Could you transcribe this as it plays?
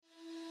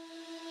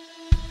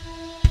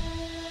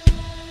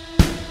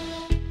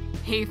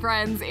Hey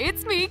friends,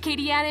 it's me,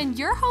 Katie Ann, and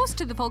your host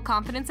to the Full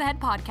Confidence Ahead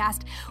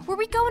podcast, where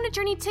we go on a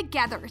journey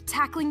together,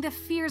 tackling the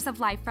fears of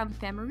life from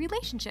family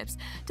relationships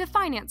to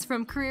finance,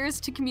 from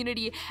careers to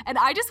community. And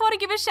I just want to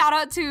give a shout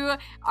out to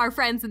our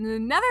friends in the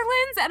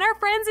Netherlands and our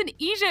friends in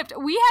Egypt.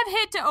 We have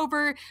hit to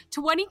over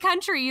 20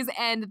 countries,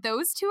 and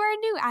those two are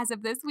new as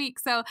of this week.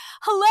 So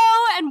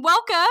hello and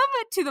welcome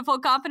to the Full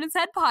Confidence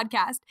Ahead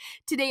podcast.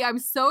 Today, I'm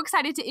so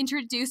excited to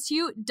introduce to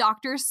you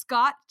Dr.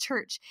 Scott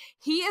Church.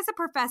 He is a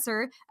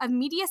professor of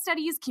media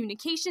studies,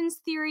 communications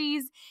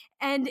theories,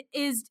 and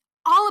is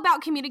all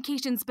about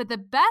communications. But the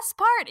best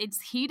part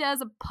is he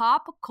does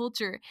pop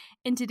culture.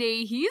 And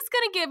today he's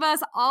going to give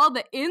us all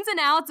the ins and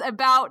outs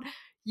about,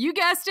 you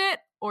guessed it,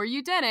 or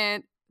you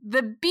didn't,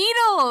 the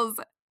Beatles.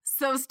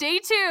 So stay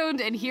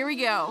tuned, and here we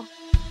go.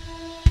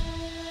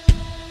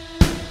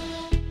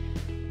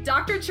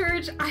 Dr.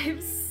 Church,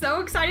 I'm so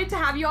excited to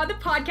have you on the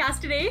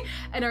podcast today,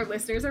 and our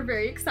listeners are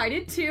very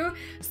excited too.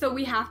 So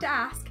we have to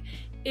ask,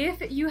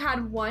 if you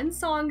had one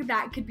song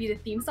that could be the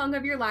theme song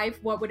of your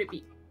life, what would it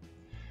be?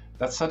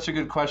 That's such a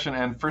good question.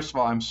 And first of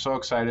all, I'm so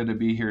excited to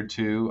be here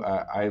too.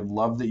 I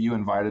love that you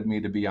invited me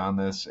to be on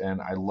this,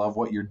 and I love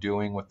what you're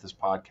doing with this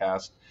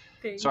podcast.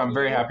 So I'm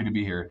very happy to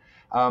be here.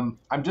 I'm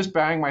just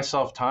buying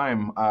myself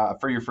time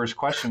for your first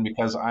question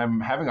because I'm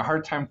having a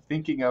hard time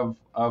thinking of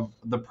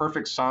the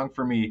perfect song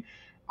for me.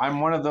 I'm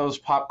one of those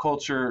pop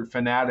culture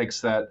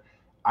fanatics that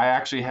I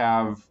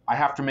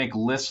have to make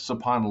lists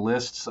upon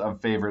lists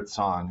of favorite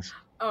songs.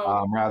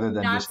 Rather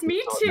than that's just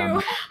me too.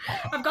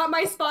 I've got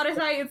my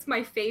Spotify, it's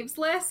my faves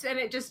list, and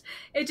it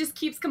just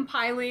keeps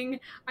compiling.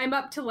 I'm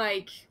up to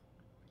like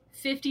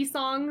 50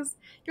 songs.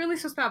 You're only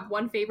supposed to have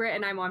one favorite,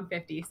 and I'm on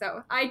 50,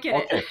 so I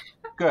get it.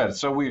 Good.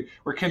 So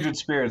we're kindred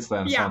spirits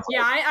then.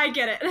 I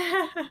get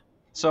it.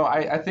 So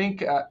I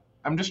think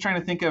I'm just trying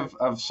to think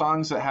of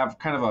songs that have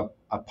kind of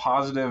a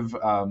positive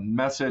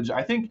message.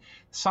 I think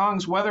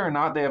songs, whether or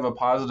not they have a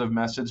positive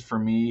message, for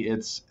me,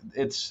 it's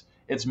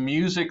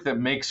music that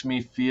makes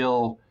me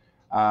feel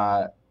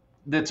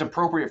that's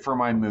appropriate for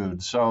my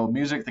mood. So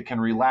music that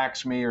can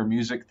relax me, or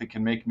music that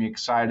can make me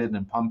excited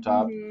and pumped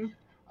up.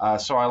 Mm-hmm.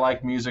 So I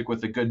like music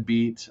with a good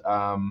beat.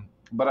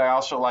 But I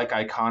also like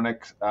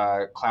iconic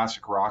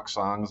classic rock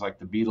songs like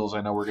the Beatles.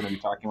 I know we're going to be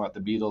talking about the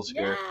Beatles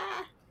here.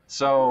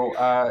 So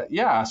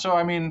So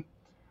I mean,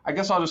 I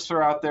guess I'll just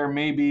throw out there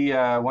maybe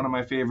one of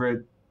my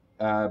favorite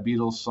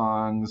Beatles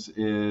songs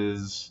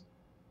is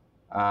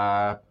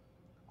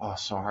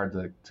so hard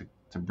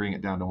to bring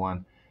it down to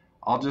one.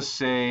 I'll just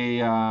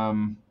say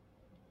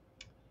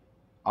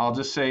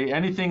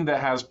anything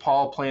that has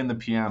Paul playing the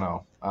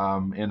piano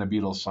in a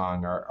Beatles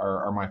song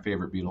are my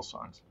favorite Beatles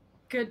songs.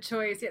 Good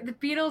choice. Yeah, the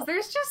Beatles,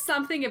 there's just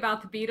something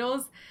about the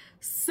Beatles.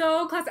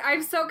 So classic.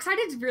 I'm so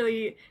excited to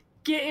really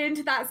get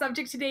into that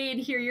subject today and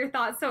hear your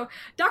thoughts. So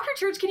Dr.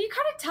 Church, can you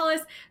kind of tell us,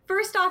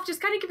 first off, just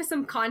kind of give us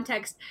some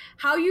context,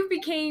 how you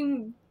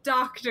became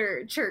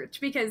Dr. Church,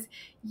 because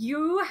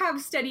you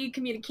have studied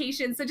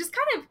communication. So just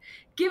kind of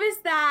give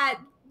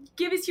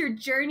us your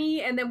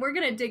journey, and then we're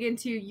going to dig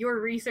into your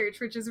research,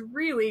 which is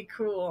really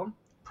cool.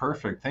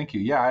 Perfect. Thank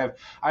you. Yeah,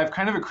 I have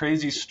kind of a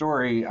crazy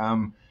story,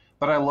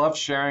 but I love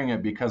sharing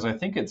it because I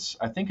think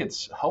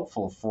it's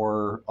helpful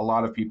for a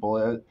lot of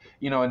people.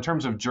 In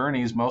terms of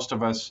journeys, most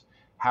of us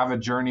have a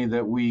journey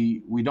that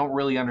we don't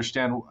really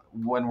understand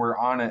when we're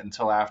on it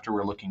until after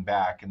we're looking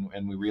back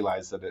and we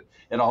realize that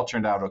it all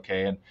turned out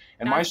okay.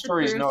 And my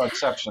story is no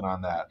exception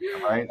on that,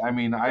 right? I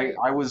mean,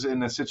 I was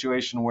in a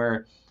situation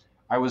where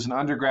I was an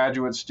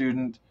undergraduate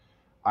student.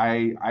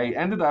 I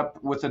ended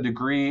up with a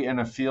degree in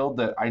a field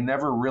that I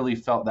never really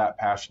felt that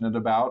passionate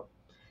about.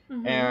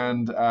 Mm-hmm.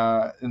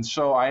 And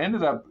so I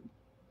ended up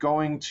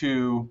going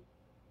to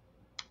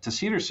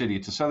Cedar City,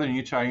 to Southern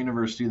Utah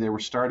University. They were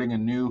starting a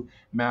new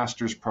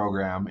master's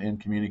program in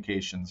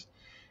communications.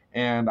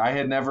 And I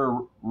had never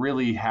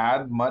really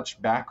had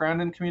much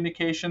background in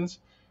communications,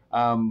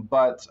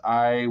 but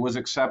I was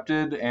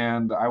accepted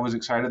and I was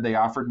excited. They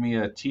offered me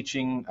a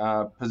teaching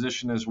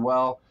position as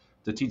well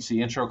to teach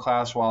the intro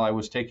class while I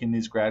was taking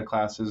these grad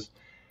classes.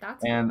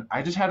 And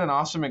I just had an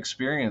awesome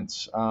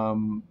experience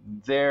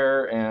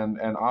there and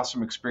an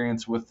awesome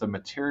experience with the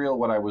material,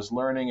 what I was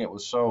learning. It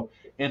was so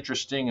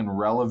interesting and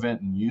relevant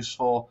and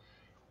useful.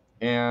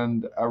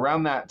 And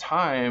around that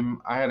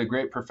time, I had a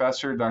great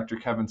professor, Dr.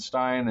 Kevin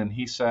Stein, and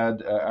he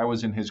said, I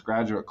was in his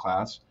graduate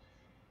class,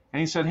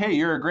 and he said, "Hey,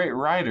 you're a great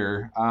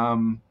writer.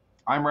 I'm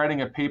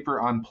writing a paper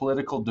on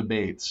political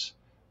debates.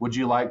 Would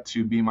you like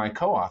to be my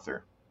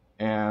co-author?"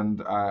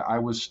 And I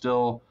was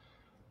still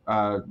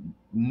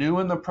new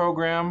in the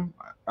program.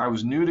 I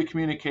was new to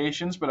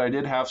communications, but I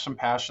did have some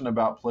passion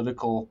about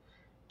political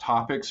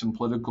topics and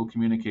political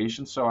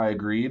communication, so I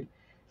agreed.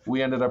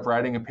 We ended up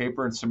writing a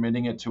paper and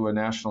submitting it to a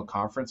national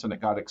conference, and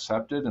it got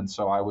accepted, and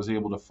so I was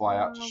able to fly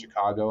out to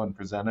Chicago and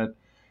present it.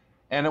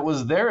 And it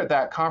was there at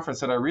that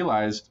conference that I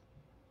realized,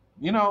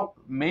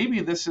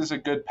 maybe this is a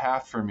good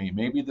path for me.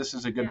 Maybe this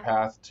is a good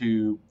path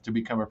to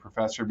become a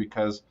professor,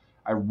 because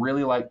I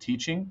really like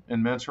teaching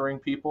and mentoring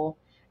people,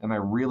 and I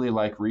really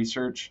like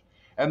research.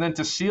 And then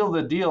to seal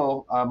the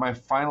deal, my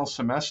final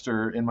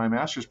semester in my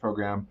master's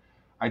program,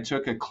 I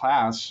took a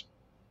class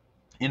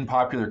in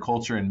popular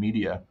culture and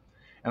media.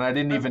 And I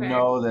didn't even Okay.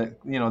 know that,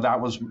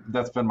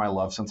 that's been my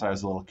love since I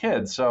was a little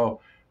kid.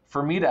 So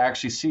for me to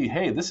actually see,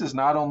 hey, this is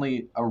not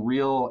only a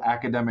real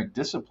academic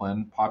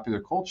discipline,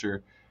 popular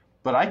culture,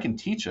 but I can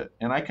teach it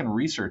and I can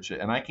research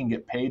it and I can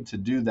get paid to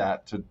do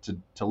that,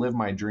 to live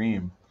my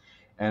dream.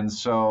 And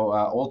so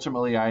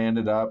ultimately, I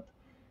ended up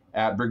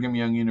at Brigham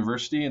Young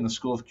University in the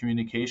School of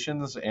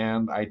Communications,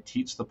 and I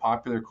teach the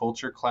popular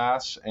culture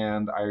class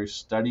and I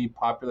study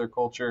popular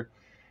culture.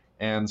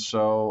 And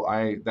so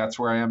that's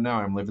where I am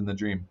now. I'm living the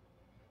dream.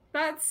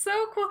 That's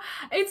so cool.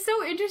 It's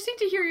so interesting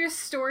to hear your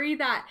story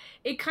that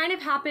it kind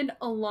of happened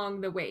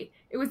along the way.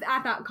 It was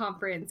at that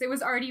conference. It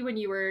was already when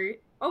you were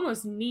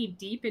almost knee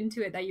deep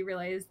into it that you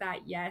realized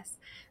that, yes.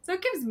 So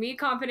it gives me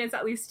confidence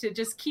at least to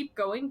just keep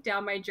going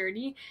down my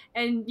journey.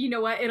 And you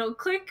know what? It'll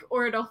click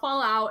or it'll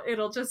fall out.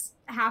 It'll just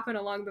happen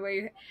along the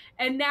way.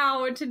 And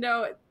now to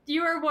know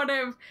you are one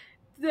of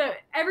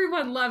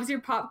everyone loves your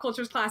pop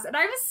cultures class, and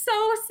I was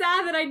so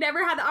sad that I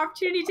never had the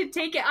opportunity to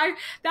take it.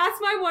 That's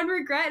my one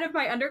regret of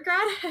my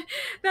undergrad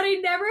that I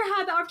never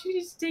had the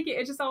opportunity to take it.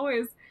 It just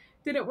always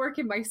didn't work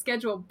in my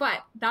schedule,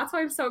 but that's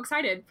why I'm so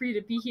excited for you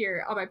to be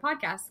here on my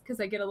podcast, because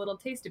I get a little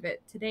taste of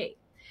it today.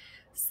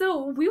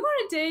 So we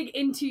want to dig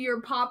into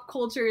your pop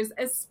cultures,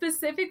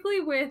 specifically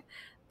with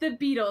the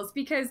Beatles,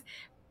 because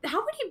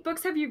how many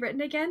books have you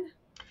written again?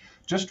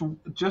 Just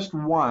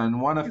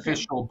one Okay.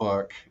 official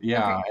book,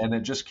 yeah, Okay. and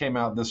it just came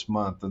out this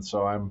month, and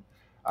so I'm.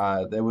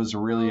 It was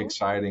really Oh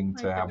exciting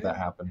my to have that goodness.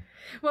 happen.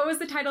 What was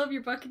the title of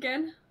your book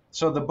again?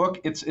 So the book,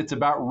 it's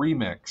about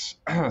remix.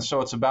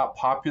 So it's about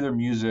popular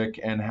music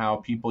and how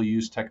people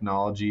use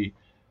technology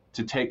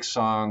to take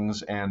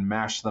songs and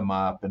mash them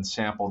up and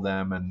sample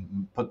them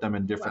and put them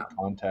in different Wow.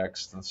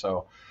 contexts. And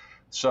so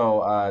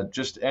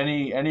just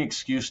any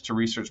excuse to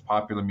research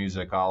popular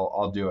music,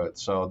 I'll do it.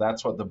 So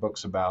that's what the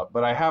book's about.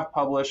 But I have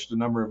published a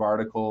number of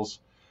articles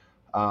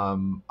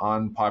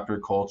on popular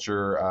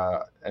culture.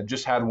 I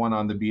just had one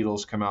on the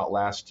Beatles come out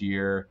last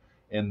year.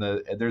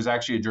 There's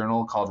actually a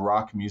journal called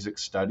Rock Music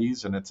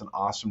Studies, and it's an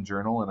awesome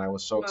journal. And I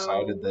was so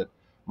excited Whoa. that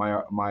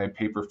my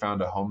paper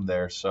found a home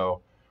there.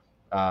 So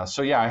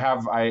yeah, I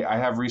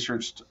have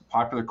researched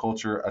popular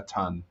culture a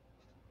ton.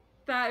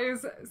 That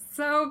is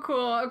so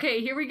cool.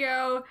 Okay, here we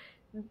go.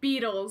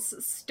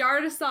 Beatles.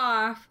 Start us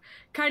off.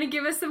 Kind of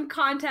give us some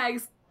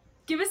context.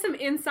 Give us some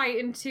insight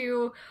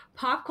into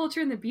pop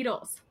culture and the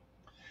Beatles.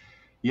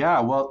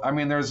 Yeah, well, I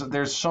mean,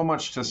 there's so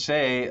much to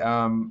say.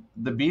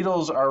 The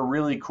Beatles are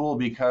really cool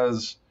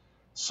because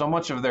so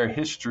much of their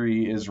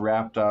history is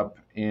wrapped up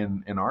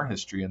in our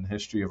history, in the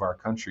history of our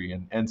country.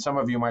 And some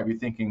of you might be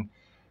thinking,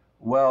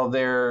 well,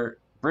 they're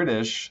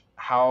British.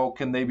 How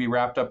can they be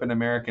wrapped up in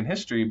American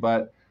history?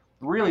 But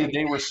really, Right.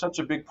 they were such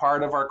a big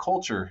part of our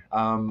culture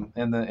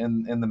in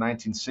the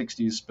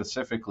 1960s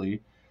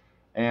specifically,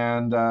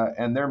 and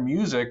their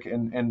music,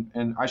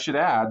 and I should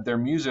add, their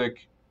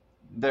music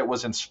that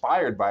was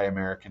inspired by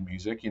American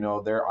music.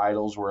 Their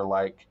idols were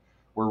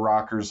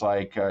rockers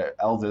like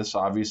Elvis,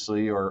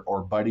 obviously,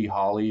 or Buddy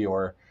Holly,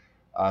 or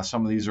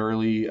some of these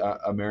early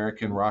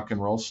American rock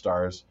and roll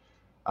stars.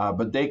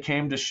 But they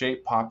came to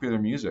shape popular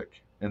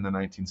music in the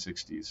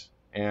 1960s,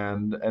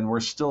 and we're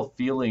still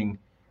feeling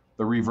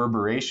the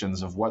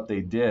reverberations of what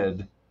they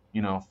did,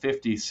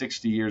 50,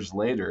 60 years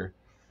later.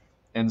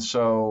 And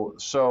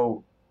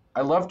so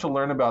I love to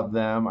learn about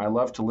them. I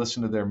love to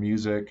listen to their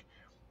music.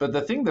 But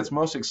the thing that's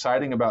most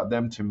exciting about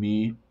them to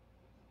me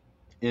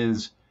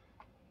is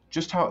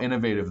just how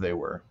innovative they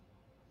were.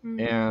 Mm,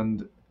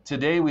 And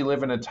today we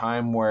live in a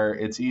time where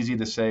it's easy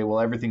to say, well,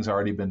 everything's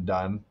already been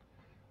done,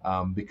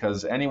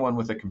 because anyone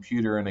with a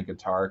computer and a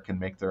guitar can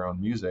make their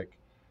own music.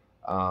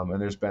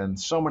 And there's been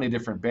so many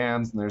different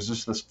bands, and there's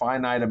just this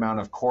finite amount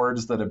of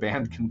chords that a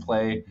band can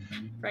play.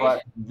 right.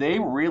 But they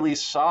really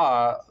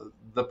saw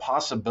the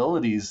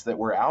possibilities that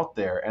were out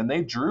there, and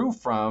they drew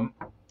from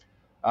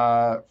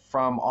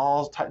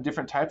all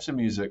different types of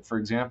music. For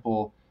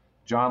example,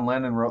 John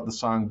Lennon wrote the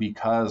song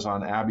 "Because"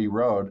 on Abbey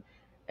Road,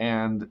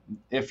 and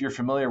if you're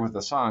familiar with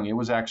the song, it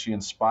was actually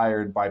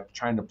inspired by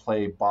trying to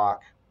play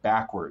Bach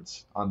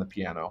backwards on the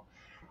piano.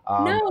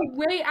 No Um,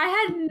 way. I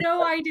had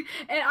no idea.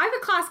 And I'm a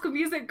classical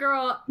music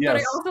girl, but I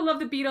yes, also love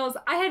the Beatles.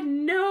 I had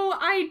no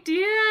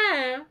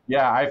idea.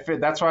 yeah,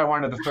 that's why I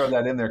wanted to throw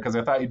that in there because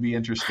I thought you'd be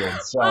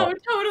interested. Oh, So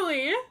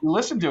totally. you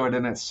listen to it,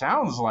 and it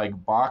sounds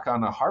like Bach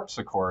on a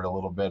harpsichord a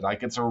little bit.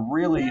 Like it's a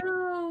really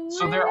No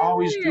So they're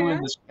always way. doing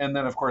this, and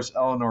then of course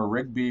Eleanor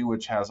Rigby,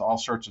 which has all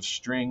sorts of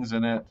strings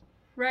in it.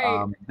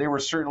 Right. They were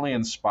certainly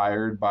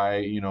inspired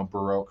by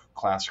Baroque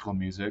classical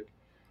music,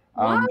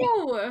 Wow.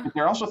 but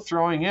they're also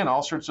throwing in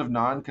all sorts of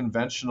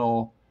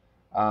non-conventional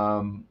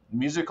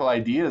musical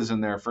ideas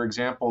in there. For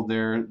example,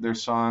 their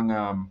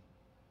song,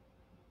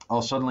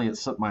 oh, suddenly it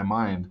slipped my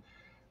mind.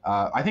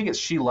 I think it's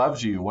 "She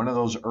Loves You," one of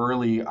those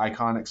early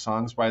iconic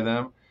songs by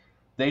them.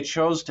 They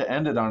chose to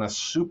end it on a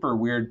super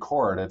weird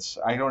chord.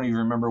 I don't even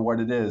remember what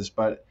it is,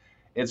 but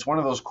it's one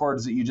of those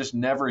chords that you just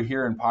never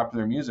hear in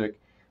popular music.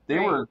 they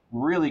were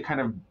really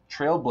kind of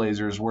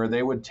trailblazers where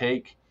they would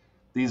take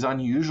these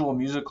unusual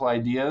musical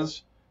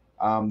ideas.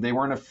 They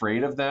weren't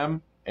afraid of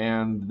them,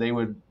 and they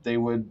would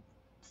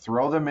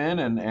throw them in,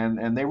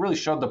 and they really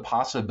showed the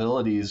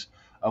possibilities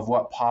of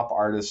what pop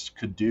artists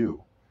could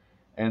do.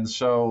 And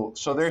so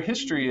their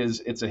history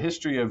it's a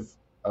history of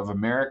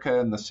America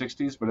in the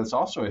 60s, but it's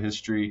also a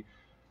history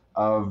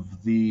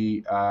of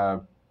the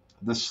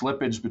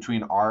slippage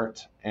between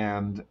art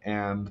and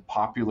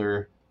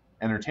popular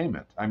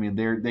entertainment. I mean,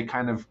 they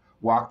kind of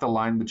walk the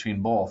line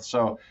between both.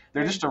 So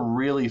they're just a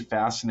really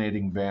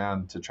fascinating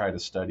band to try to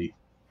study.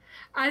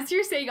 As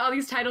you're saying all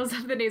these titles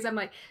of the names, I'm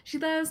like, she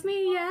loves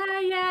me, yeah,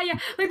 yeah, yeah.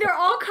 Like, they're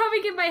all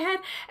coming in my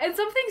head. And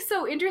something's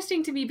so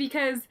interesting to me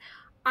because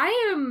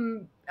I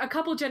am a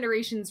couple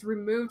generations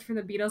removed from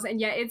the Beatles, and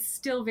yet it's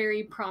still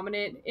very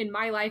prominent in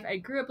my life. I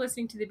grew up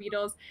listening to the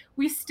Beatles.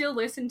 We still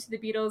listen to the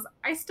Beatles.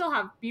 I still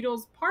have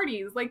Beatles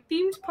parties, like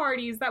themed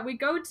parties that we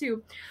go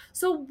to.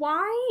 So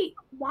why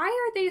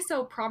are they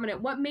so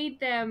prominent? What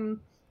made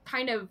them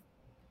kind of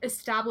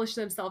establish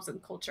themselves in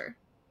culture?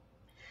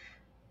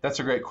 That's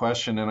a great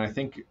question, and I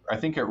think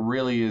it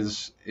really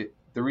is.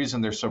 The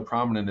reason they're so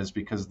prominent is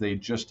because they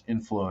just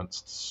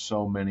influenced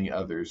so many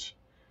others.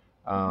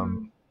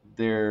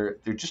 They're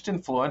just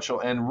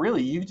influential, and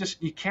really you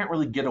can't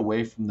really get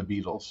away from the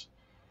Beatles.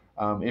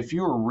 If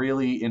you were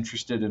really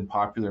interested in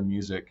popular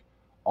music,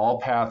 all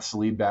paths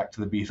lead back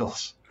to the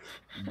Beatles.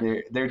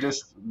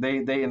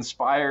 They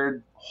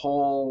inspired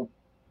whole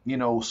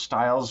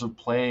styles of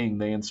playing.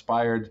 They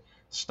inspired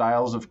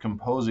styles of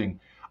composing.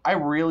 I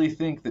really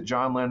think that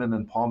John Lennon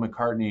and Paul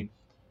McCartney,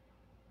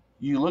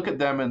 you look at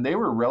them and they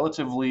were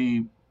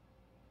relatively,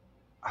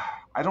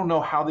 I don't know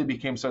how they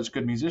became such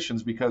good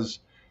musicians because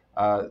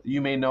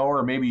you may know,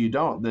 or maybe you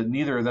don't, that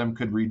neither of them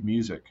could read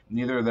music.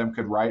 Neither of them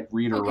could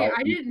read or write. Okay,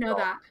 I didn't know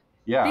that.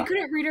 Yeah. They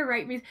couldn't read or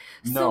write music.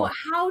 No. So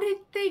how did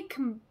they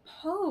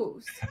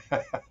compose?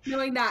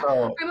 Knowing that.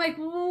 I'm like,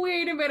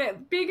 wait a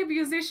minute. Being a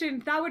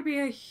musician, that would be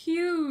a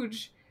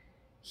huge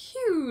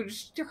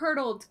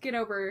hurdle to get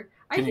over.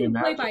 I can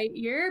play by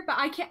ear, but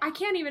I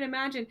can't even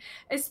imagine.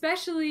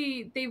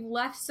 Especially they've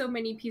left so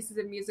many pieces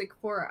of music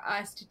for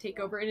us to take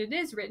over, and it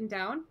is written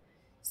down.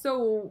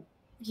 So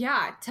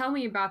yeah, tell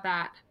me about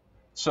that.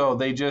 So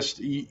they just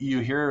you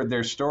hear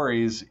their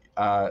stories.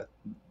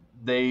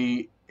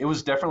 It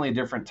was definitely a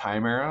different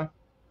time era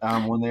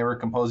when they were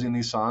composing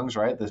these songs,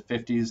 right? The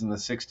 50s and the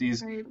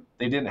 60s. Right.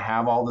 They didn't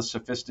have all the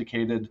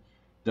sophisticated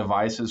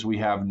devices we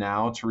have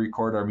now to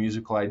record our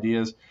musical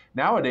ideas.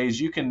 Nowadays,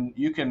 your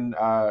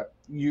computer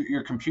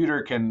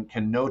can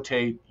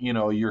notate,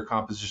 your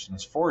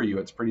compositions for you.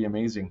 It's pretty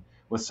amazing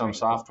with some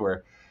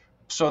software.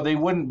 So they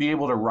wouldn't be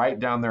able to write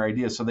down their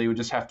ideas, so they would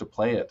just have to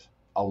play it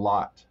a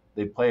lot.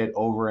 They'd play it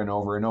over and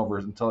over and over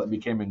until it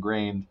became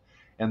ingrained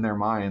in their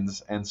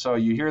minds. And so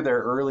you hear their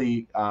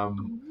early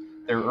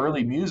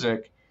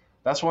music.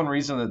 That's one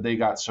reason that they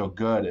got so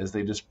good, is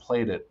they just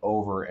played it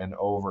over and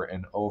over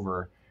and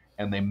over.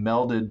 And they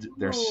melded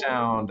their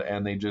sound,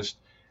 and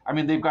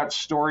they've got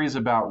stories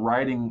about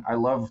writing. I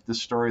love the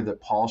story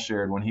that Paul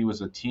shared when he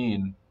was a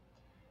teen.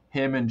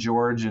 Him and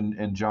George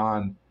and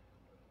John,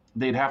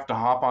 they'd have to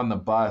hop on the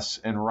bus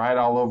and ride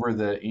all over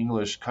the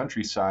English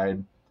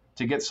countryside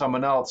to get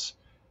someone else,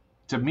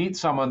 to meet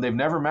someone they've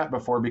never met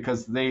before,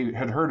 because they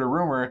had heard a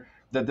rumor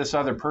that this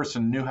other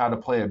person knew how to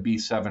play a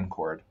B7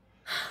 chord.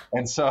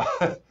 And so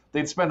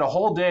they'd spend a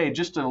whole day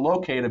just to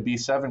locate a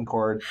B7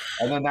 chord,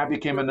 and then that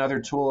became another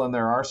tool in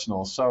their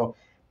arsenal. So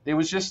it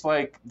was just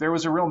like there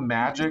was a real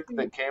magic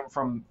that came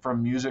from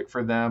music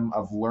for them,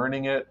 of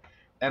learning it,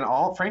 and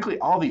all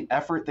the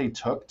effort they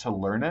took to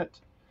learn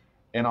it,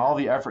 and all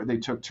the effort they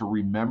took to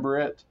remember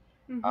it.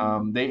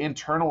 They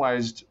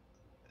internalized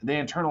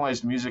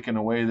music in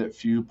a way that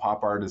few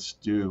pop artists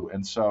do,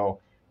 and so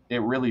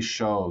it really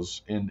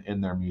shows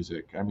in their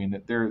music. I mean,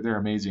 they're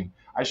amazing.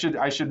 I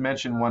should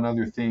mention one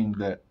other thing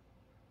that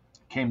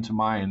came to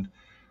mind.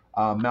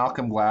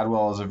 Malcolm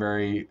Gladwell is a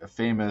very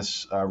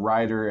famous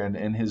writer, and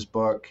in his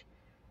book,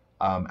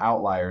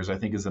 Outliers, I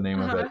think is the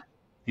name of it,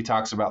 he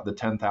talks about the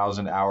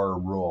 10,000 hour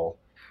rule.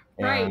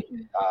 And,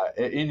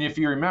 and if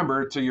you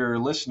remember, to your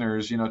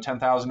listeners,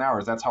 10,000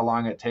 hours, that's how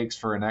long it takes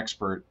for an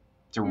expert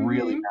to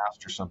really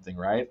master something,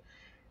 right?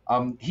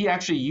 He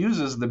actually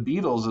uses the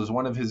Beatles as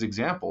one of his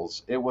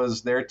examples. It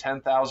was their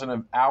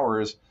 10,000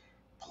 hours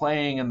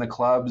playing in the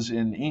clubs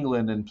in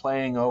England and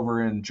playing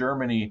over in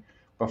Germany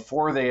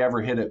before they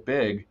ever hit it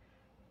big,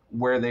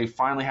 where they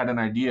finally had an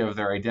idea of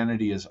their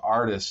identity as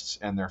artists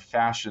and their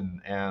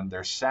fashion and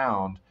their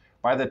sound.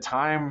 By the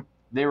time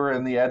they were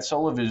in the Ed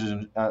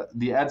Sullivan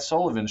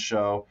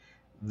Show,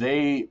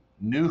 they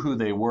knew who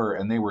they were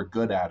and they were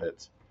good at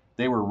it.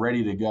 They were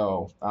ready to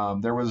go.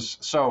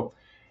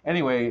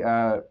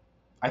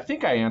 I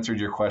think I answered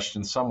your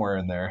question somewhere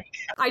in there.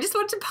 I just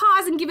want to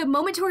pause and give a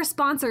moment to our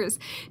sponsors.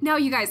 Now,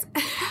 you guys,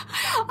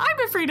 I'm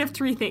afraid of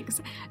three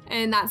things,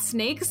 and that's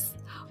snakes,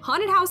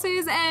 haunted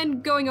houses,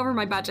 and going over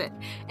my budget.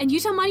 And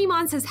Utah Money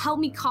Moms has helped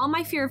me calm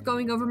my fear of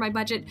going over my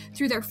budget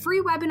through their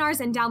free webinars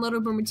and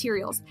downloadable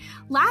materials.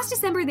 Last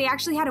December, they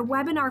actually had a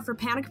webinar for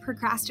panic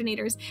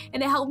procrastinators,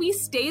 and it helped me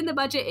stay in the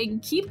budget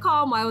and keep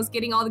calm while I was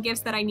getting all the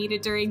gifts that I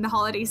needed during the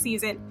holiday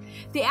season.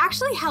 They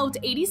actually helped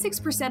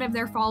 86% of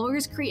their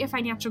followers create a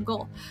financial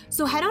goal.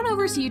 So head on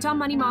over to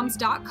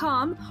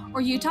utahmoneymoms.com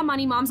or Utah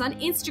Money Moms on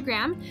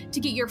Instagram to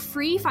get your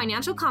free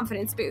financial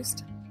confidence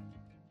boost.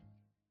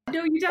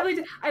 No, you definitely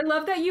did. I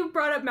love that you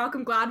brought up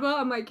Malcolm Gladwell.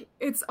 I'm like,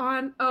 it's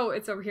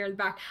over here in the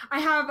back. I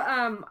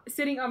have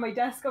sitting on my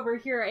desk over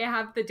here, I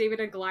have the David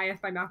and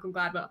Goliath by Malcolm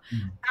Gladwell.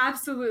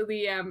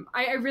 Absolutely.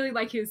 I really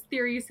like his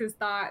theories, his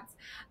thoughts.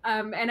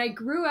 And I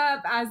grew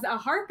up as a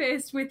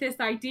harpist with this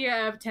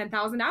idea of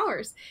 10,000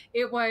 hours.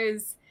 It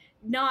was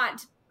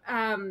not,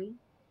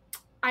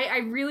 I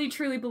really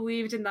truly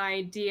believed in the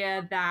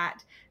idea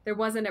that there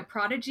wasn't a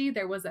prodigy,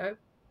 there was a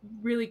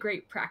really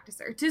great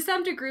practicer. To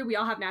some degree, we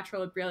all have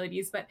natural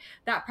abilities, but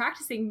that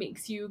practicing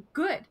makes you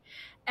good.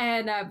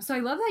 And so I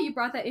love that you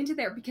brought that into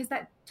there, because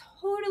that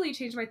totally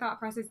changed my thought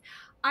process.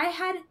 I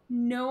had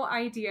no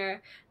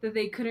idea that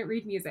they couldn't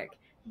read music.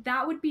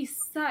 That would be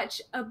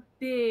such a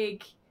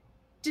big,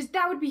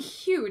 that would be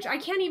huge. I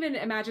can't even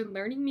imagine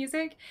learning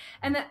music.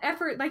 And the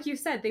effort, like you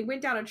said, they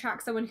went down and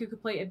tracked someone who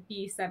could play a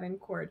B7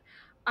 chord.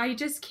 I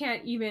just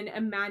can't even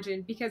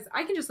imagine, because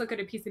I can just look at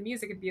a piece of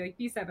music and be like,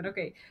 B7,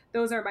 okay,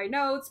 those are my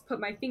notes, put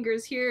my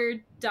fingers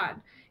here,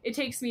 done. It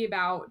takes me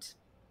about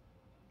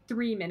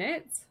 3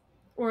 minutes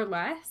or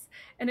less,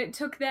 and it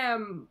took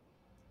them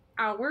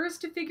hours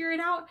to figure it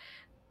out,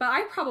 but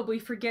I probably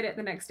forget it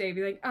the next day,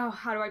 be like, oh,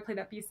 how do I play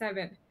that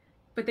B7?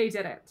 But they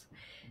didn't.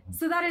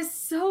 So that is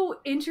so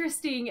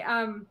interesting.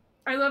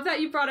 I love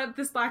that you brought up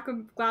this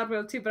Malcolm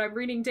Gladwell too, but I'm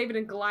reading David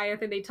and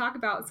Goliath, and they talk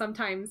about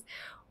sometimes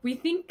we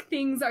think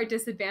things are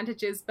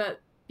disadvantages,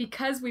 but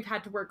because we've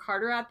had to work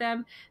harder at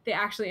them, they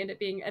actually end up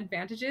being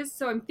advantages.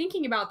 So I'm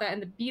thinking about that in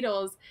the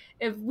Beatles.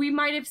 If we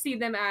might have seen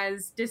them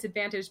as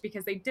disadvantaged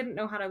because they didn't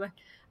know how to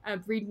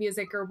read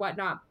music or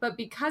whatnot, but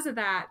because of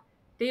that,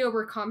 they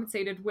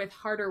overcompensated with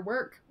harder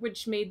work,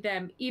 which made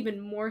them even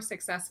more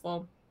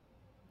successful.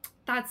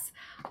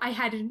 I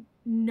had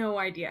no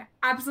idea,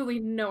 absolutely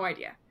no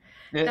idea.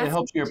 It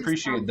helps you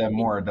appreciate them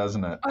more,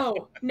 doesn't it?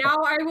 Oh, now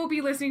I will be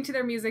listening to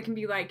their music and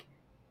be like,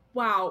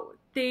 wow,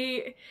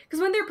 because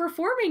when they're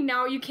performing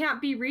now, you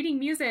can't be reading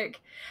music.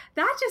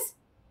 That just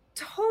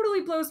totally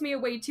blows me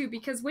away too,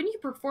 because when you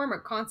perform a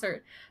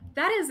concert,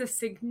 that is a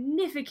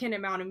significant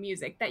amount of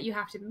music that you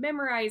have to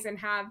memorize and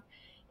have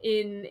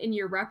in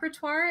your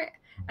repertoire.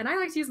 And I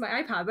like to use my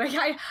iPad. Like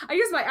I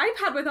use my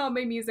iPad with all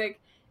my music,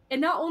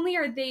 and not only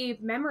are they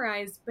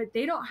memorized, but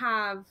they don't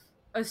have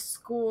a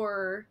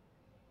score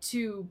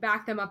to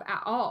back them up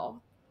at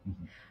all.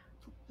 Mm-hmm.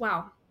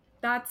 Wow.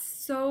 That's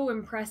so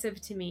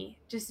impressive to me.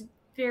 Just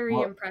very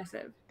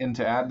impressive. And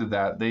to add to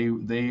that,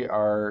 they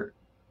are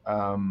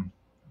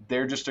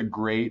they're just a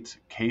great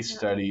case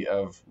study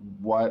of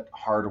what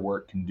hard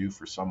work can do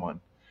for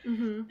someone.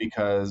 Mm-hmm.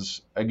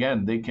 Because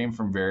again, they came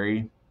from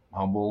very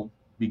humble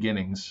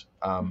beginnings.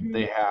 Mm-hmm.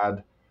 They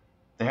had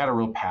a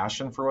real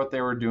passion for what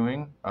they were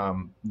doing.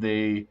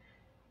 They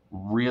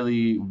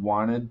really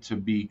wanted to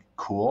be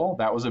cool.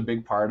 That was a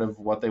big part of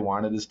what they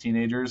wanted as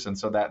teenagers, and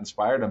so that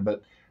inspired them.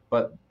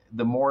 But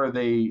the more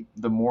they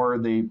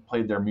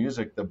played their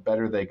music, the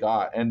better they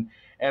got. And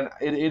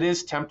it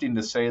is tempting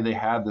to say they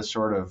had this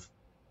sort of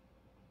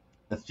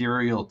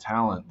ethereal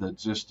talent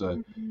that's just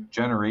a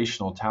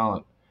generational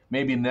talent.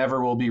 Maybe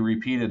never will be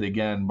repeated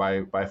again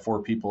by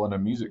 4 people in a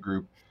music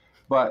group.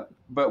 But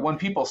when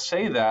people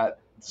say that,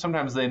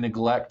 sometimes they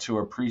neglect to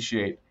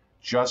appreciate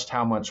just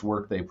how much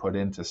work they put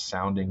into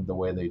sounding the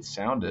way they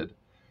sounded.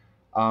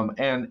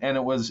 And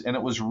it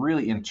was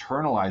really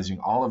internalizing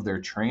all of their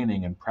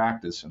training and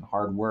practice and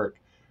hard work,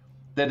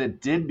 that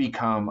it did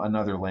become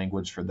another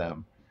language for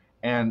them.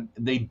 And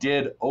they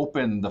did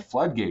open the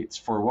floodgates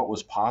for what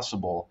was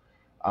possible,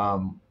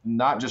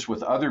 not just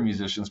with other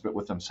musicians, but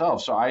with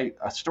themselves. So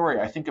a story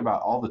I think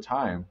about all the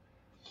time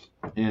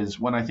is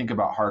when I think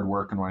about hard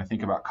work and when I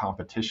think about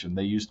competition.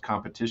 They used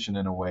competition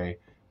in a way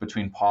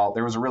between Paul.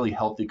 There was a really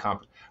healthy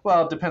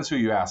well, it depends who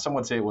you ask. Some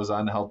would say it was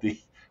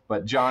unhealthy,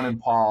 but John and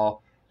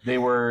Paul, they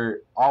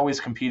were always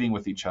competing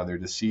with each other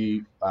to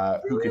see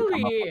who could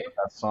come up with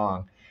that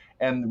song.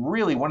 And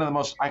really, one of the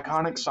most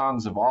iconic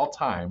songs of all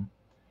time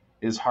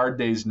is Hard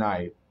Day's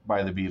Night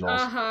by the Beatles.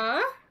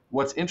 Uh-huh.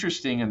 What's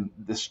interesting, and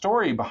the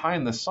story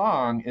behind the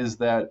song, is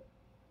that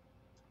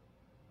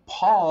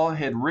Paul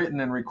had written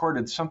and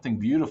recorded something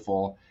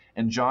beautiful,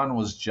 and John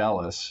was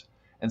jealous.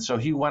 And so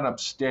he went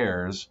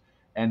upstairs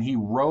and he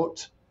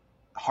wrote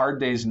Hard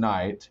Day's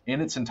Night in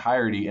its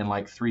entirety in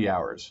like 3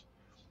 hours.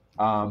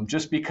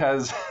 Just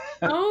because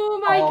oh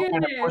my goodness,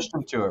 kind of pushed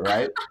him to it,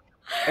 right?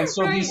 And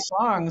so these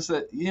songs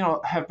that,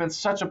 have been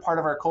such a part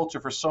of our culture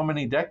for so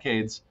many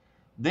decades,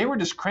 they were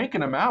just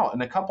cranking them out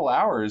in a couple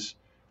hours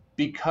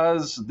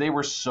because they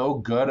were so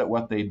good at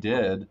what they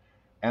did,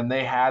 and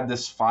they had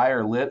this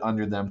fire lit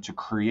under them to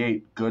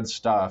create good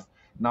stuff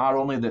not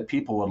only that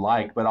people would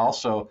like, but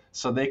also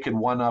so they could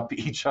one up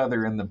each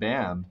other in the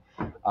band.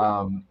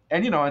 And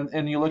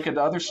and you look at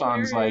other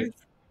songs Hilarious.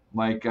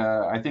 like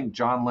I think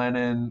John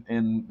Lennon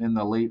in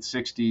the late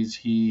 '60s,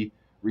 he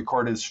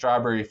recorded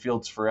 "Strawberry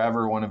Fields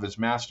Forever," one of his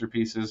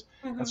masterpieces,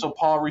 and Mhm. so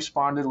Paul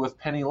responded with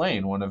 "Penny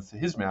Lane," one of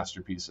his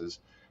masterpieces.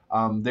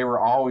 They were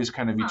always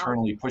kind of Wow.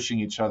 eternally pushing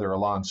each other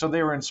along, so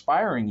they were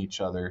inspiring each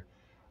other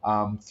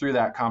through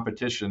that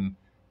competition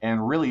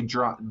and really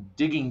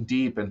digging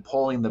deep and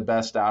pulling the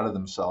best out of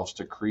themselves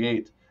to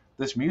create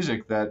this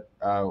music that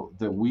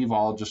we've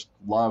all just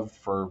loved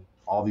for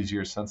all these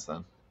years since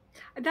then.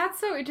 That's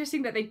so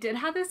interesting that they did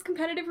have this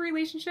competitive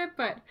relationship,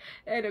 but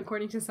and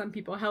according to some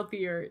people,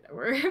 healthier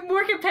or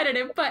more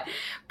competitive. But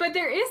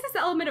there is this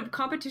element of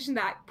competition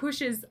that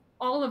pushes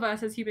all of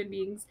us as human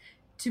beings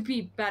to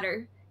be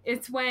better.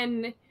 It's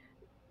when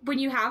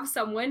you have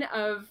someone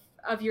of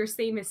your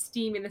same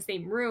esteem in the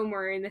same room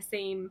or in the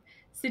same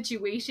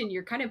situation,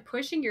 you're kind of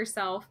pushing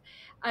yourself.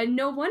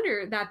 No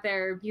wonder that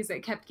their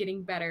music kept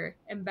getting better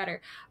and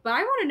better. But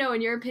I want to know,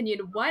 in your opinion,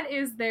 what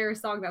is their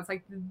song that's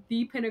like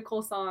the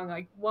pinnacle song?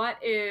 Like, what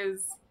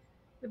is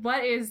the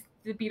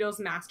Beatles'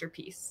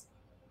 masterpiece?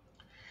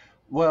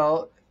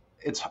 Well,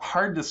 it's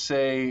hard to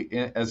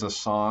say as a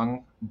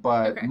song,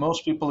 but Okay.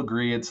 most people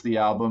agree it's the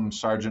album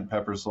Sergeant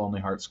Pepper's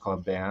Lonely Hearts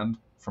Club Band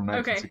from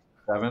Okay.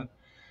 1967.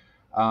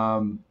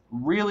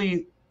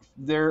 Really,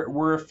 there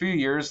were a few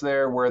years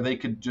there where they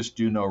could just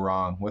do no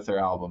wrong with their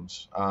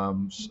albums.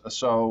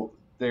 So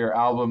their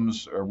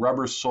albums,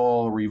 Rubber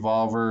Soul,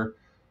 Revolver,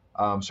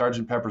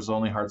 Sergeant Pepper's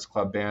Lonely Hearts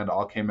Club Band,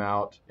 all came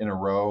out in a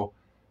row.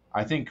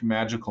 I think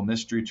Magical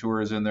Mystery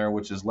Tour is in there,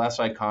 which is less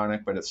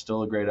iconic, but it's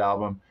still a great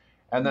album.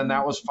 And then Mm-hmm.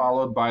 that was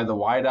followed by the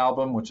White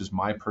Album, which is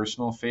my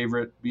personal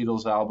favorite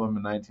Beatles album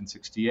in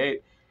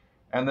 1968.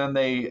 And then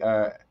they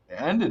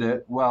ended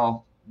it.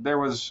 Well,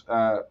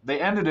 they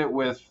ended it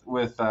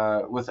with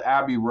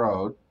Abbey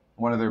Road,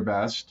 one of their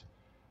best,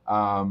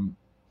 and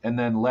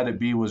then Let It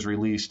Be was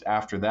released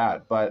after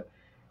that.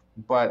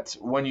 But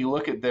when you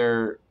look at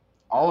their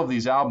all of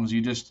these albums,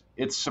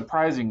 it's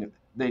surprising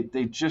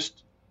they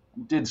just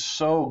did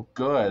so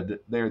good.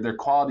 Their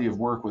quality of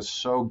work was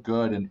so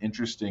good and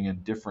interesting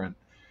and different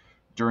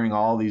during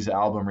all these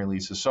album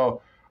releases.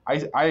 So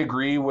I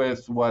agree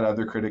with what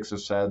other critics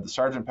have said. The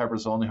Sgt.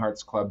 Pepper's Lonely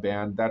Hearts Club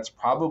Band, that's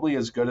probably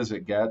as good as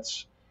it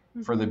gets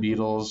for the Mm-hmm.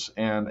 Beatles.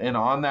 And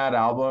on that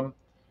album,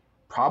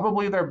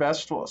 probably their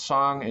best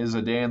song is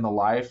A Day in the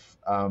Life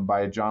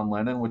by John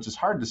Lennon, which is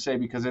hard to say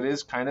because it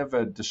is kind of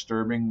a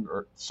disturbing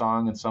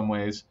song in some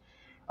ways.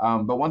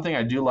 But one thing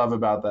I do love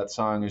about that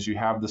song is you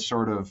have the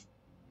sort of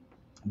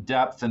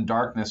depth and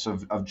darkness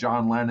of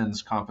John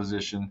Lennon's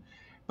composition,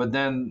 but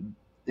then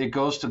it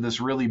goes to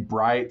this really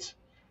bright,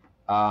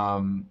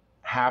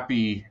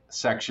 happy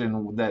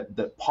section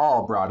that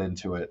Paul brought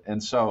into it.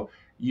 And so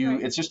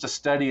Right. it's just a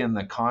study in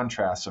the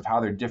contrast of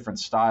how they're different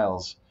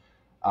styles.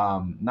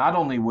 Not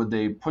only would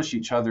they push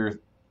each other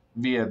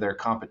via their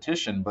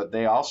competition, but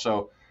they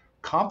also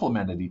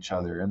complemented each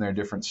other in their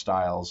different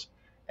styles.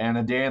 And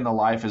A Day in the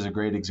Life is a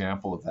great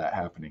example of that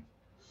happening.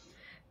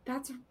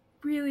 That's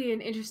really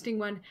an interesting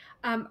one.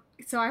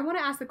 So I want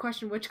to ask the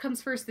question, which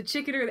comes first, the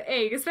chicken or the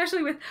egg,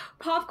 especially with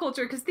pop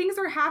culture, because things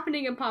were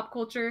happening in pop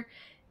culture.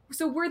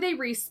 So were they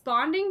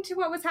responding to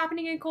what was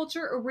happening in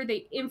culture, or were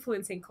they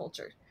influencing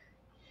culture?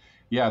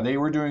 Yeah, they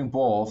were doing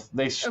both.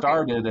 They Okay.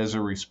 started as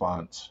a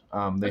response.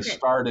 They Okay.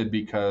 started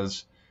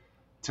because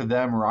to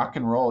them, rock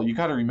and roll. You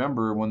got to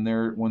remember when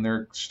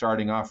they're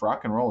starting off,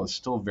 rock and roll is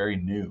still very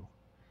new.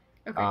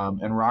 Okay.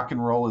 And rock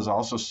and roll is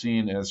also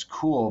seen as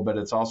cool, but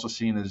it's also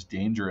seen as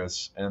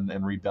dangerous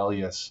and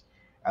rebellious.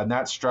 And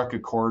that struck a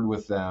chord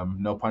with them,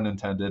 no pun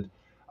intended,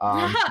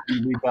 to be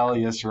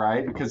rebellious,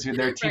 right? Because they're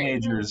Right.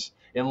 teenagers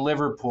in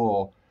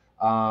Liverpool,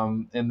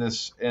 in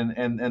this,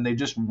 and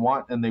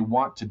they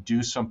want to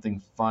do something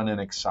fun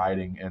and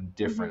exciting and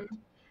different. Mm-hmm.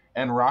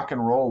 And rock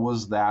and roll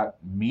was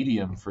that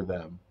medium for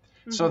them.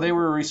 So Mm-hmm. they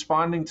were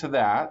responding to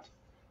that,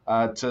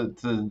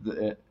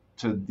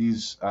 to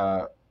these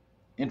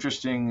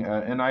interesting.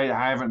 And I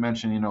haven't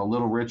mentioned,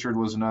 Little Richard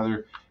was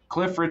another.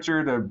 Cliff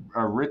Richard,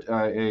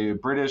 a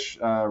British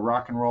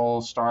rock and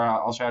roll star,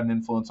 also had an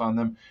influence on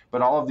them.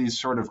 But all of these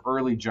sort of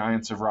early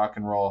giants of rock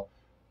and roll,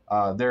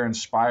 they're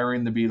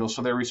inspiring the Beatles,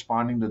 so they're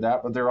responding to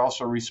that. But they're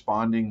also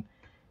responding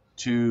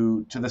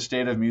to the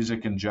state of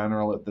music in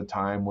general at the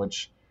time,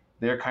 which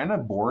they're kind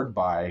of bored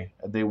by.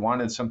 They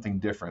wanted something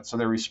different, so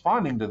they're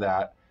responding to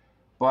that.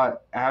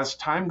 But as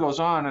time goes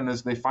on and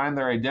as they find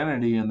their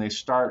identity and they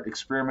start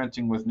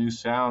experimenting with new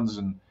sounds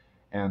and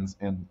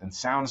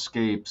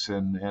soundscapes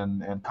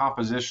and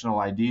compositional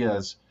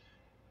ideas,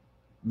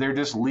 they're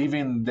just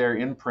leaving their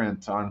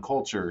imprint on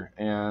culture,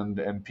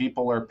 and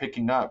people are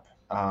picking up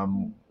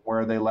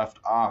where they left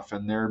off,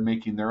 and they're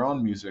making their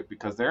own music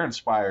because they're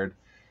inspired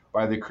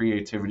by the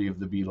creativity of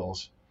the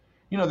Beatles.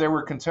 There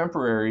were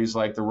contemporaries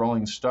like the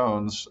Rolling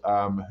Stones,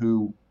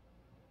 who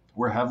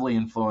were heavily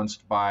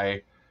influenced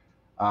by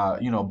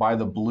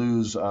the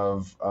blues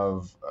of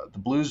the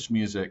blues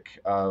music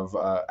of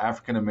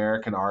African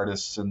American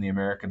artists in the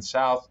American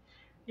South,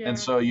 And Yeah.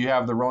 so you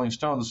have the Rolling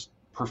Stones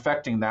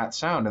perfecting that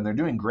sound, and they're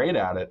doing great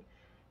at it.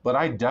 But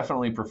I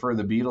definitely prefer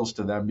the Beatles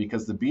to them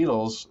because the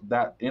Beatles,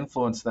 that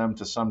influenced them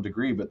to some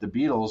degree, but the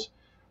Beatles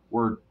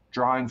were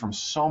drawing from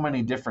so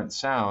many different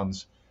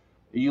sounds.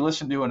 You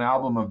listen to an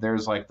album of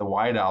theirs like the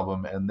White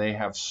Album, and they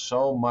have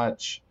so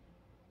much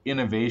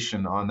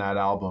innovation on that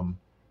album.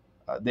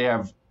 They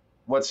have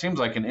what seems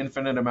like an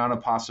infinite amount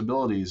of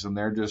possibilities, and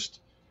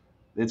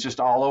it's just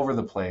all over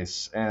the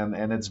place, and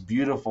it's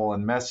beautiful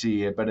and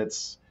messy, but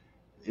it's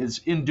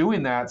in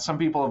doing that, some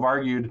people have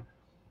argued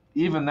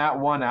even that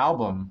one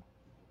album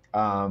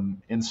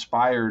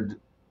inspired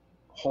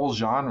whole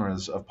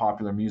genres of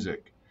popular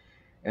music.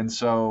 And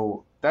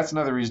so that's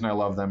another reason I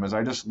love them, is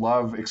I just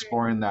love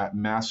exploring that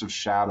massive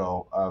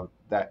shadow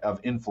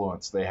of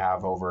influence they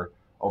have over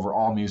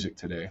all music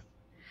today.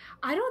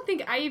 I don't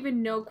think I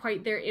even know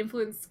quite their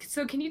influence.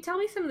 So can you tell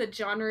me some of the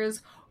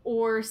genres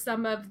or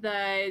some of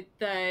the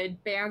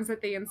bands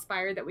that they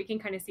inspired that we can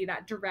kind of see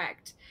that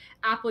direct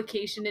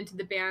application into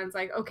the bands?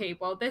 Like, okay,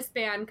 well, this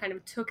band kind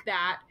of took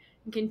that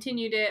and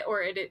continued it,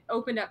 or it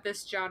opened up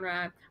this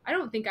genre. I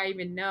don't think I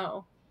even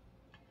know.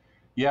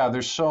 Yeah,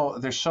 there's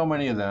so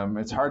many of them.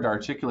 It's hard to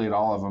articulate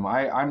all of them.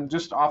 I'm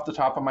just off the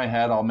top of my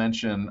head. I'll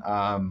mention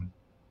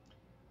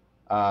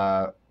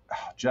uh,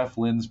 Jeff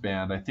Lynne's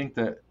band. I think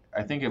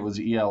it was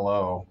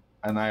ELO,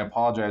 and I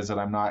apologize that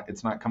I'm not.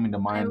 It's not coming to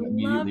I mind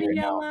love immediately right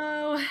now.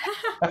 yellow.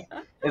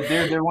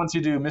 They're ones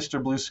who do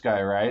Mr. Blue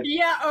Sky, right?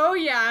 Yeah, oh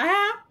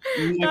yeah.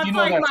 If you That's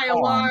know like that my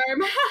song,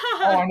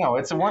 oh, alarm. I know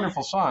it's a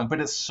wonderful song,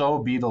 but it's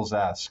so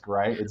Beatles-esque,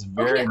 right? It's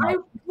Okay, very I much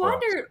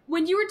influenced. wonder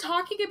when you were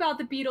talking about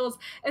the Beatles,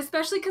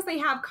 especially because they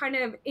have kind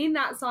of in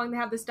that song, they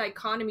have this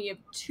dichotomy of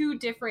two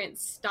different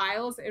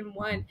styles in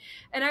one.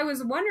 And I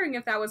was wondering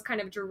if that was kind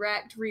of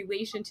direct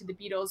relation to the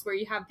Beatles, where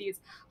you have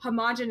these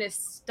homogenous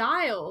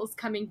styles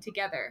coming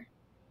together.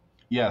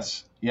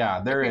 Yes,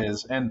 yeah, there Okay.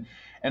 is, and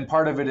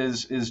part of it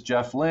is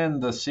Jeff Lynne,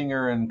 the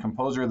singer and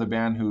composer of the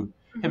band, who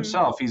Mm-hmm.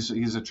 himself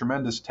he's a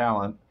tremendous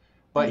talent,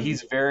 but Mm-hmm.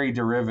 he's very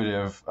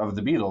derivative of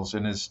the Beatles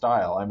in his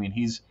style. I mean,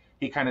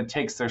 he kind of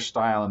takes their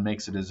style and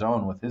makes it his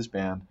own with his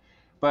band.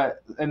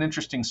 But an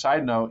interesting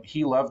side note,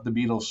 he loved the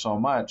Beatles so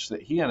much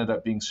that he ended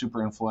up being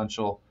super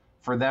influential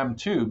for them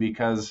too,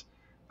 because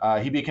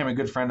he became a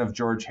good friend of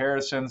George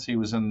Harrison's. He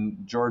was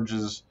in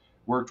George's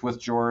worked with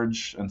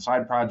George and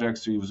side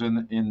projects. He was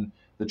in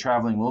the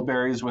Traveling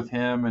Wilburys with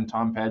him and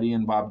Tom Petty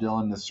and Bob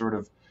Dylan, this sort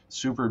of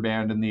super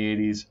band in the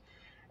 80s.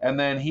 And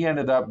then he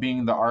ended up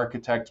being the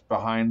architect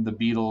behind the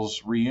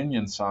Beatles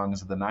reunion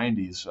songs of the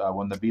 90s.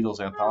 When the Beatles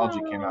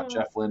anthology came out, Oh,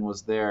 Jeff Lynne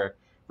was there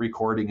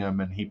recording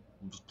them, and he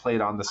played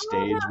on the oh,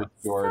 stage with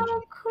that's George.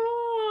 so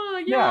cool.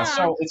 Yeah, Yeah.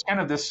 so it's kind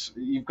of this,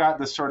 you've got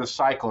this sort of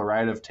cycle,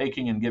 right, of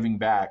taking and giving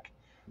back.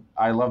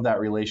 I love that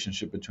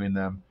relationship between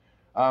them.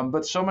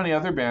 But so many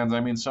other bands, I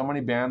mean, so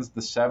many bands,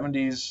 the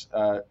 70s,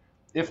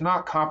 if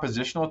not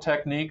compositional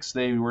techniques,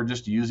 they were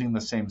just using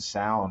the same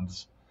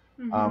sounds,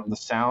 Mm-hmm. the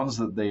sounds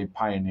that they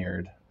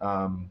pioneered.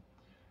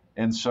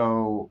 And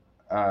so,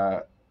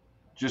 uh,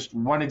 just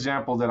one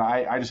example that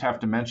I just have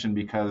to mention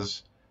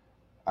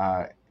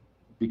uh,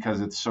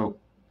 because it's so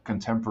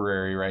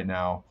contemporary right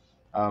now.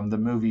 The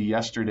movie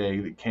Yesterday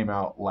that came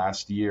out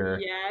last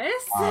year,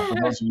 for Yes.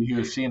 those of you who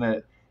have seen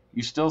it,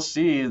 you still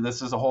see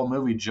this is a whole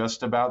movie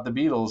just about the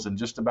Beatles and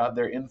just about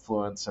their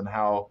influence and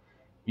how,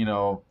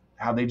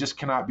 how they just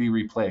cannot be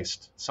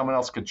replaced. Someone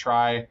else could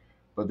try,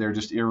 but they're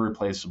just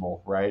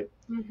irreplaceable, right?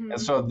 And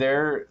Mm-hmm. so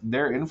their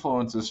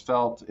influence is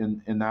felt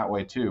in that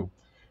way too.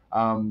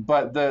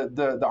 But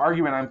the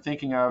argument I'm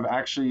thinking of,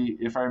 actually,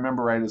 if I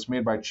remember right, is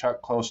made by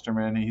Chuck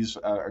Klosterman. He's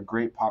a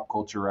great pop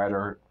culture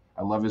writer.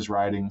 I love his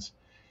writings.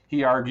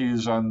 He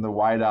argues on the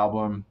White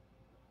Album,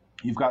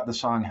 you've got the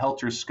song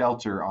Helter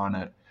Skelter on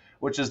it,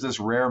 which is this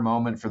rare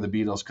moment for the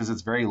Beatles because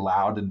it's very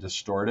loud and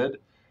distorted.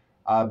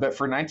 But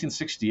for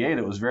 1968,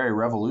 it was very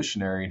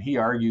revolutionary. And he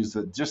argues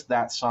that just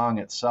that song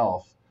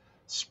itself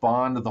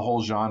spawned the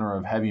whole genre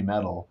of heavy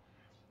metal.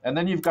 And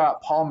then you've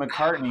got Paul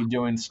McCartney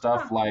doing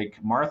stuff Huh. like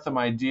Martha,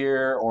 My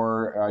Dear,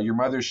 or Your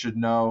Mother Should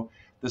Know,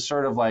 this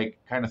sort of like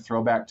kind of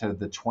throwback to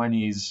the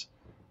 20s,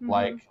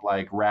 Mm-hmm.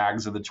 like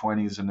rags of the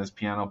 20s and his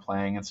piano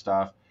playing and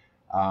stuff.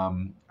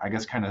 I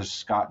guess kind of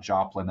Scott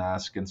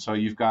Joplin-esque. And so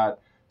you've got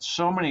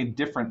so many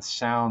different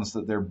sounds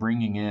that they're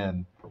bringing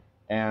in,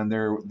 and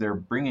they're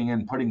bringing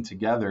in, putting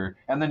together.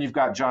 And then you've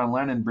got John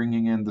Lennon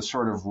bringing in the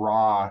sort of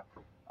raw,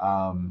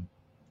 um,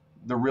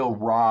 the real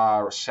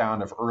raw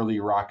sound of early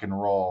rock and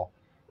roll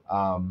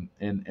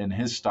in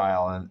his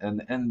style,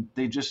 and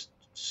they just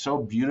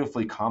so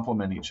beautifully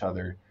complement each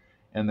other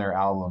in their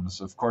albums.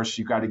 Of course,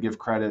 you got to give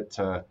credit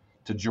to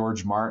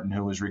George Martin,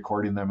 who was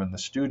recording them in the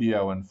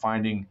studio and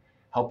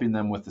helping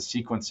them with the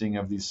sequencing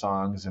of these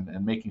songs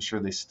and making sure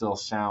they still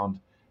sound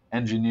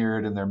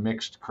engineered and they're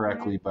mixed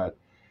correctly.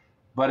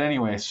 But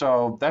anyway,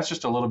 so that's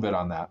just a little bit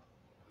on that.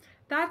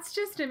 That's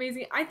just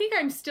amazing. I think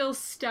I'm still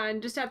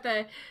stunned just at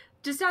the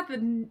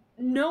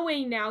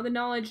knowing now, the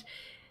knowledge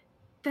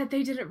that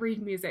they didn't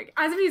read music.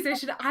 As a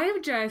musician, I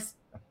am just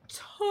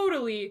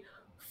totally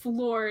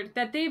floored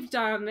that they've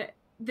done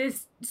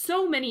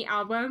so many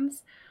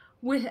albums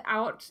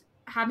without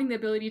having the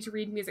ability to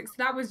read music. So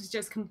that was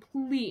just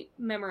complete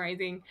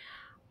memorizing.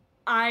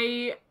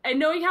 And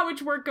knowing how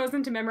much work goes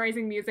into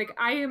memorizing music,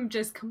 I am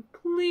just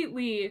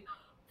completely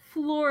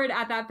floored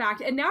at that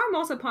fact. And now I'm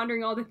also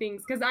pondering all the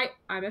things, because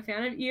I'm a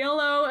fan of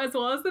ELO as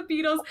well as the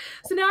Beatles.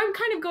 So now I'm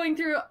kind of going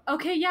through,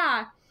 okay,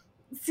 yeah,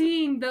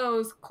 seeing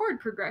those chord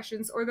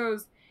progressions or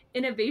those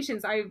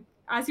innovations.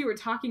 As you were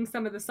talking,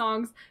 some of the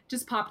songs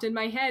just popped in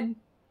my head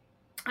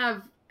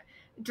of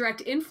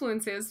direct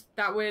influences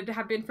that would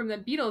have been from the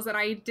Beatles that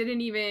I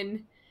didn't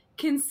even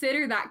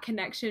consider that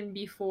connection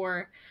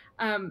before.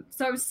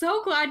 So I'm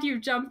so glad you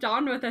jumped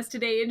on with us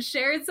today and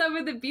shared some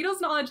of the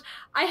Beatles knowledge.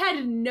 I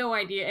had no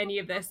idea any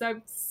of this. So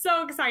I'm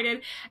so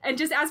excited. And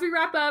just as we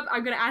wrap up,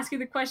 I'm going to ask you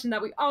the question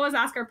that we always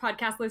ask our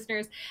podcast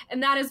listeners.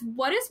 And that is,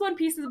 what is one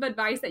piece of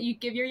advice that you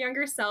give your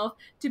younger self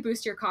to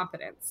boost your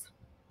confidence?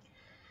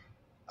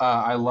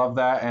 I love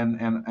that.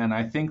 And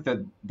I think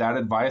that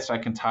advice I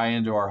can tie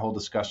into our whole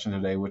discussion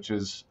today, which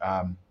is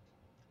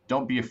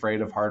don't be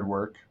afraid of hard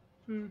work.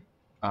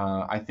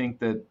 I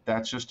think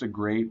that's just a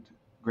great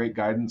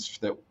guidance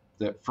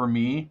that for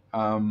me,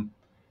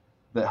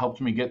 that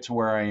helped me get to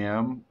where I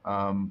am.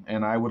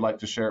 And I would like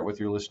to share it with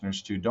your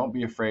listeners too. Don't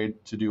be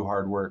afraid to do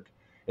hard work.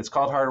 It's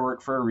called hard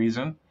work for a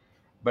reason,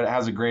 but it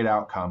has a great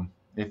outcome.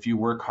 If you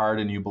work hard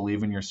and you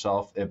believe in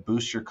yourself, it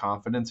boosts your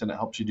confidence and it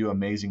helps you do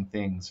amazing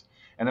things.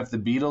 And if the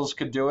Beatles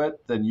could do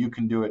it, then you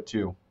can do it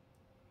too.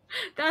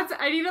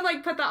 I need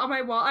to put that on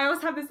my wall. I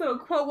always have this little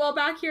quote wall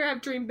back here. I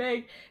have dream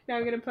big. Now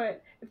I'm going to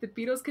put, if the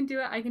Beatles can do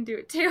it, I can do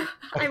it too.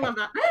 I love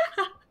that.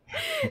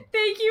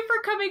 Thank you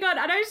for coming on.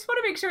 And I just want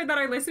to make sure that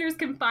our listeners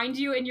can find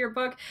you in your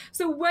book.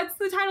 So what's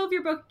the title of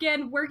your book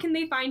again? Where can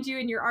they find you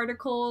in your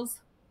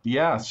articles?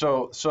 Yeah,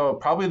 so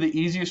probably the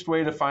easiest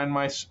way to find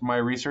my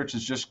research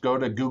is just go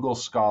to Google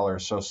Scholar.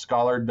 So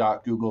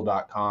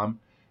scholar.google.com.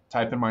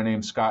 Type in my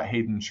name, Scott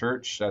Hayden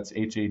Church. That's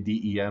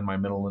Haden, my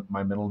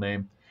middle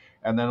name.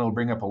 And then it'll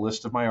bring up a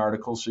list of my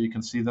articles so you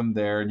can see them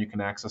there and you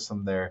can access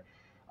them there.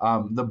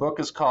 The book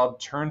is called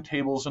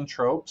Turntables and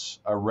Tropes,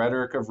 A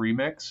Rhetoric of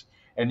Remix.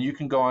 And you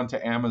can go onto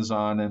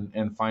Amazon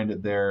and find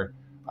it there,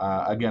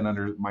 again,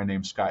 under my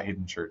name, Scott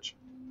Hayden Church.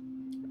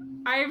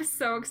 I'm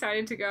so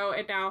excited to go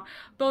and now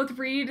both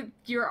read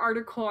your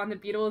article on the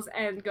Beatles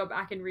and go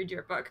back and read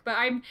your book. But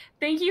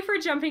thank you for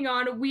jumping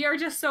on. We are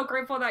just so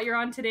grateful that you're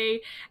on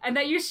today and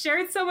that you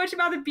shared so much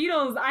about the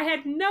Beatles. I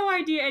had no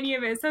idea any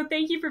of it. So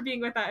thank you for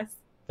being with us.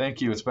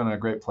 Thank you. It's been a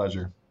great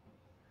pleasure.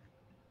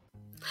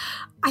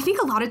 I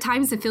think a lot of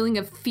times the feeling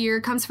of fear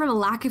comes from a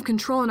lack of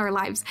control in our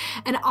lives.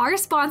 And our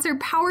sponsor,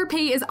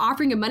 PowerPay, is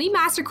offering a Money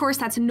Master course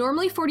that's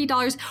normally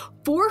 $40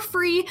 for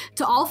free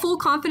to all Full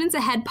Confidence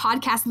Ahead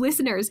podcast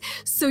listeners,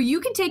 so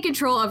you can take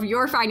control of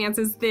your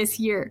finances this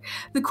year.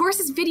 The course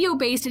is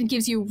video-based and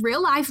gives you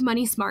real-life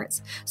money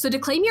smarts. So to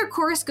claim your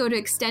course, go to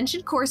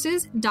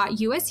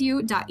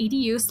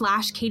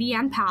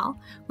extensioncourses.usu.edu/KatieAnnPowell,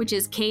 which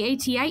is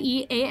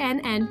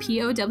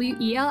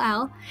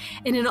KatieAnnPowell,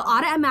 and it'll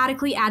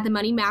automatically add the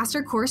Money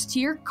Master course to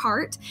your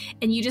cart,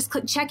 and you just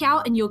click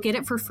checkout and you'll get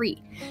it for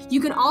free. You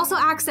can also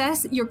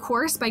access your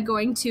course by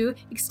going to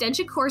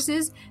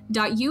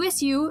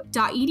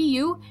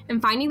extensioncourses.usu.edu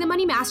and finding the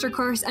Money Master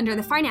course under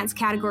the finance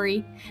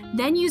category,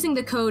 then using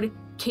the code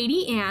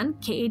KatieAnn,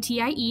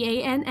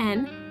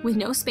 KatieAnn with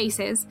no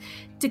spaces,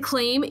 to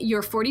claim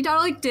your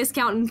 $40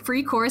 discount and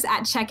free course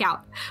at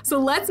checkout. So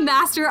let's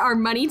master our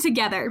money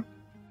together.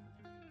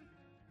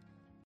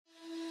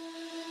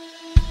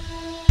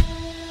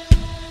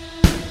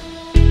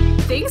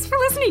 Thanks for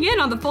listening in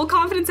on the Full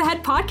Confidence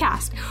Ahead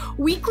podcast.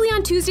 Weekly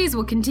on Tuesdays,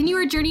 we'll continue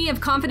our journey of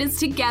confidence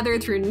together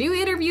through new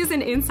interviews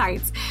and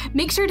insights.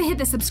 Make sure to hit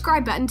the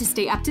subscribe button to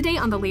stay up to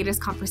date on the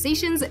latest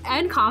conversations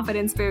and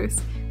confidence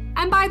boosts.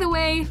 And by the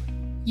way,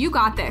 you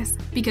got this,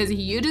 because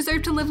you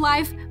deserve to live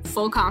life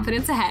full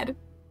confidence ahead.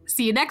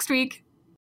 See you next week.